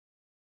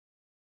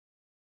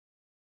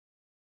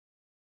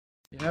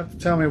You have to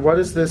tell me, what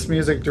is this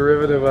music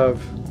derivative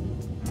of?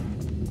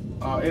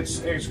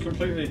 It's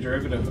completely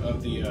derivative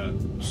of the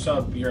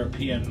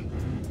sub-European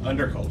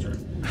underculture.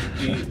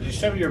 The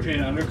sub-European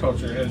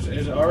underculture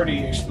has already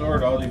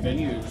explored all the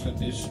venues that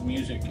this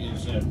music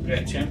is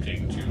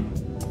attempting to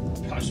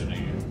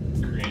possibly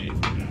create.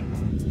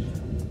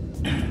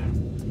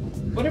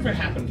 Whatever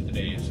happened to the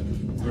days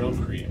of grill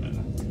cream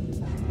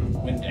and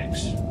Windex?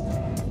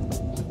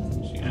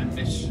 See, I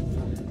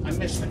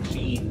miss the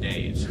clean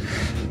days.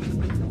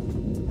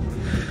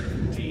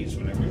 Days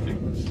when everything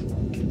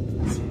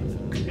was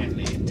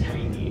cleanly and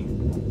tidy.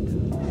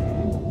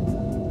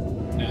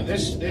 Now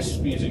this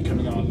music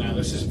coming on now,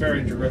 this is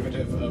very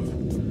derivative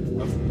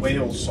of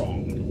whale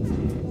song.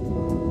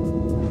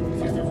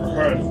 If you've ever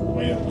heard of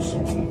whale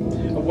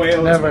song. A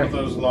whale is one of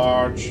those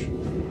large...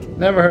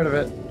 Never heard of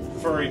it.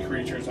 Furry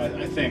creatures,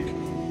 I think.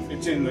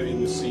 It's in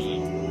the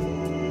sea.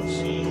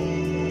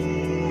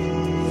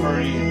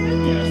 Furry,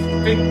 yes,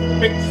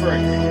 big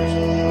furry creatures.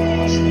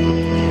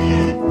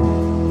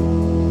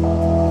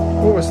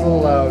 Oh, it's a little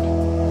loud.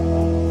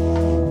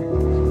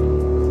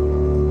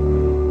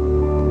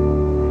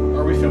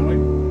 Are we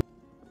filming?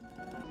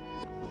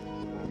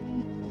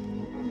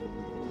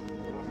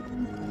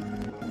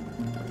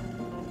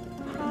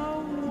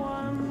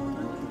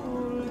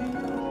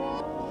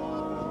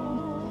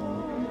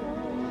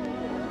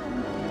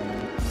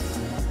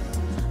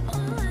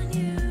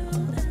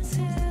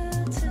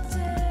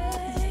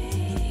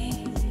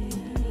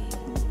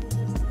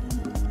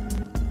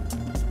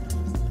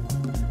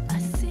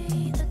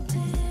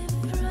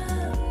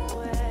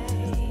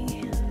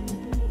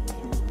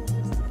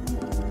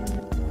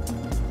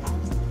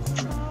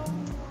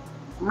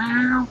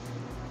 Meow.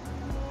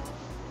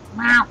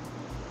 Meow.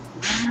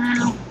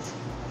 Meow.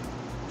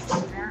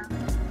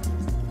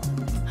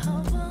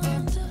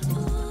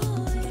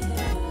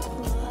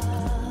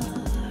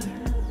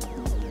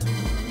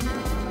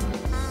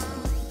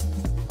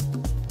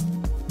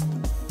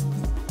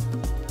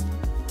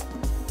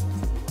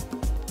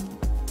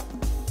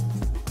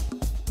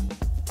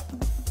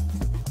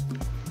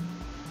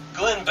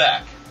 Glenn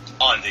Beck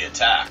on the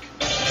attack.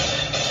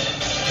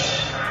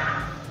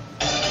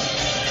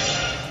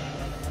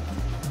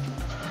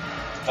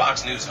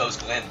 Fox News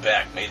host Glenn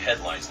Beck made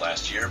headlines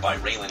last year by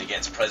railing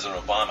against President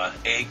Obama,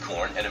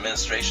 Acorn, and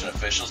administration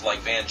officials like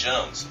Van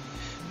Jones.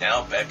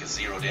 Now Beck is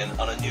zeroed in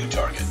on a new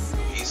target,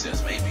 who he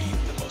says may be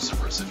the most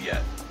subversive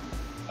yet.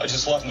 I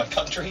just love my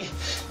country,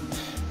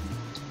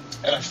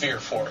 and I fear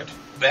for it.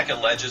 Beck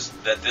alleges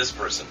that this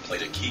person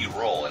played a key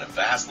role in a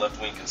vast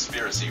left-wing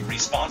conspiracy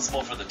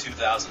responsible for the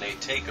 2008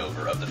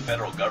 takeover of the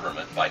federal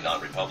government by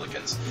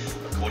non-Republicans.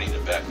 According to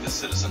Beck, this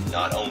citizen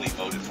not only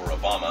voted for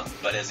Obama,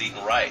 but has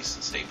eaten rice,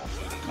 a staple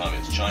food in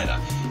communist China,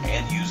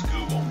 and used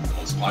Google, the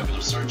most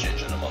popular search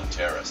engine among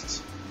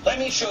terrorists. Let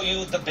me show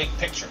you the big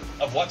picture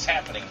of what's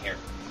happening here.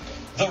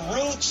 The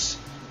roots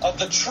of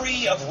the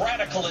tree of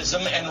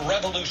radicalism and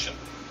revolution.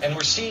 And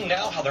we're seeing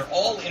now how they're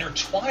all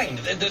intertwined.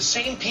 The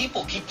same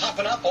people keep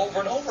popping up over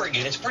and over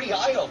again. It's pretty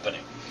eye-opening.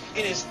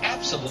 It is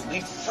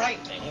absolutely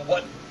frightening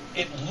what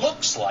it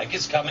looks like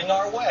is coming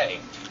our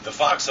way. The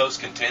Fox host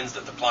contends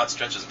that the plot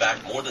stretches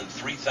back more than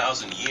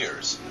 3,000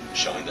 years,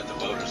 showing that the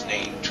voter's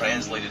name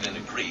translated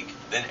into Greek,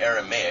 then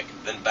Aramaic,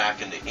 then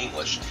back into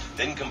English,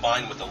 then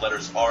combined with the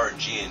letters R,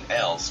 G, and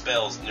L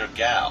spells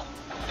Nergal,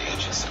 the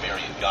ancient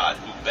Sumerian god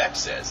who Beck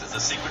says is the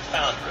secret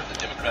founder of the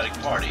Democratic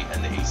Party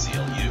and the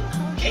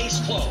ACLU.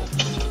 Case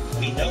closed.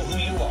 We know who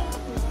you are.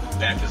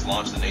 Beck has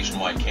launched a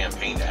nationwide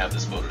campaign to have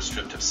this voter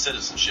stripped of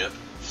citizenship,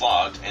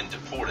 flogged, and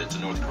deported to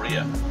North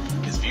Korea.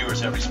 His viewers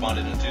have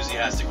responded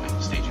enthusiastically,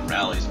 staging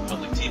rallies and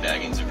public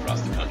teabaggings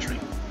across the country.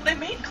 They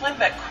made Glenn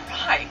Beck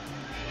cry.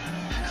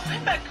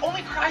 Glenn Beck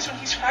only cries when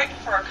he's fighting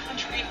for our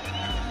country,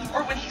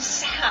 or when he's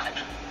sad,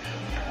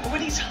 or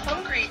when he's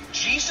hungry.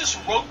 Jesus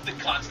wrote the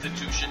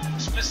Constitution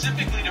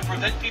specifically to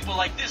prevent people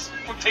like this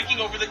from taking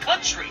over the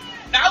country.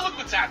 Now look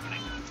what's happening.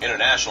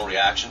 International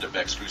reaction to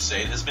Beck's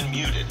crusade has been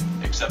muted,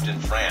 except in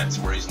France,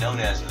 where he's known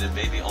as Le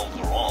Baby en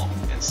Courant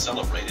and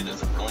celebrated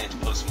as a brilliant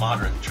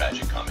postmodern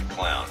tragicomic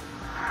clown.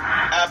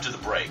 After the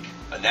break,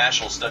 a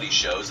national study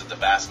shows that the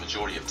vast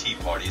majority of tea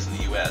parties in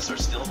the U.S. are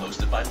still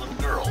hosted by little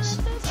girls.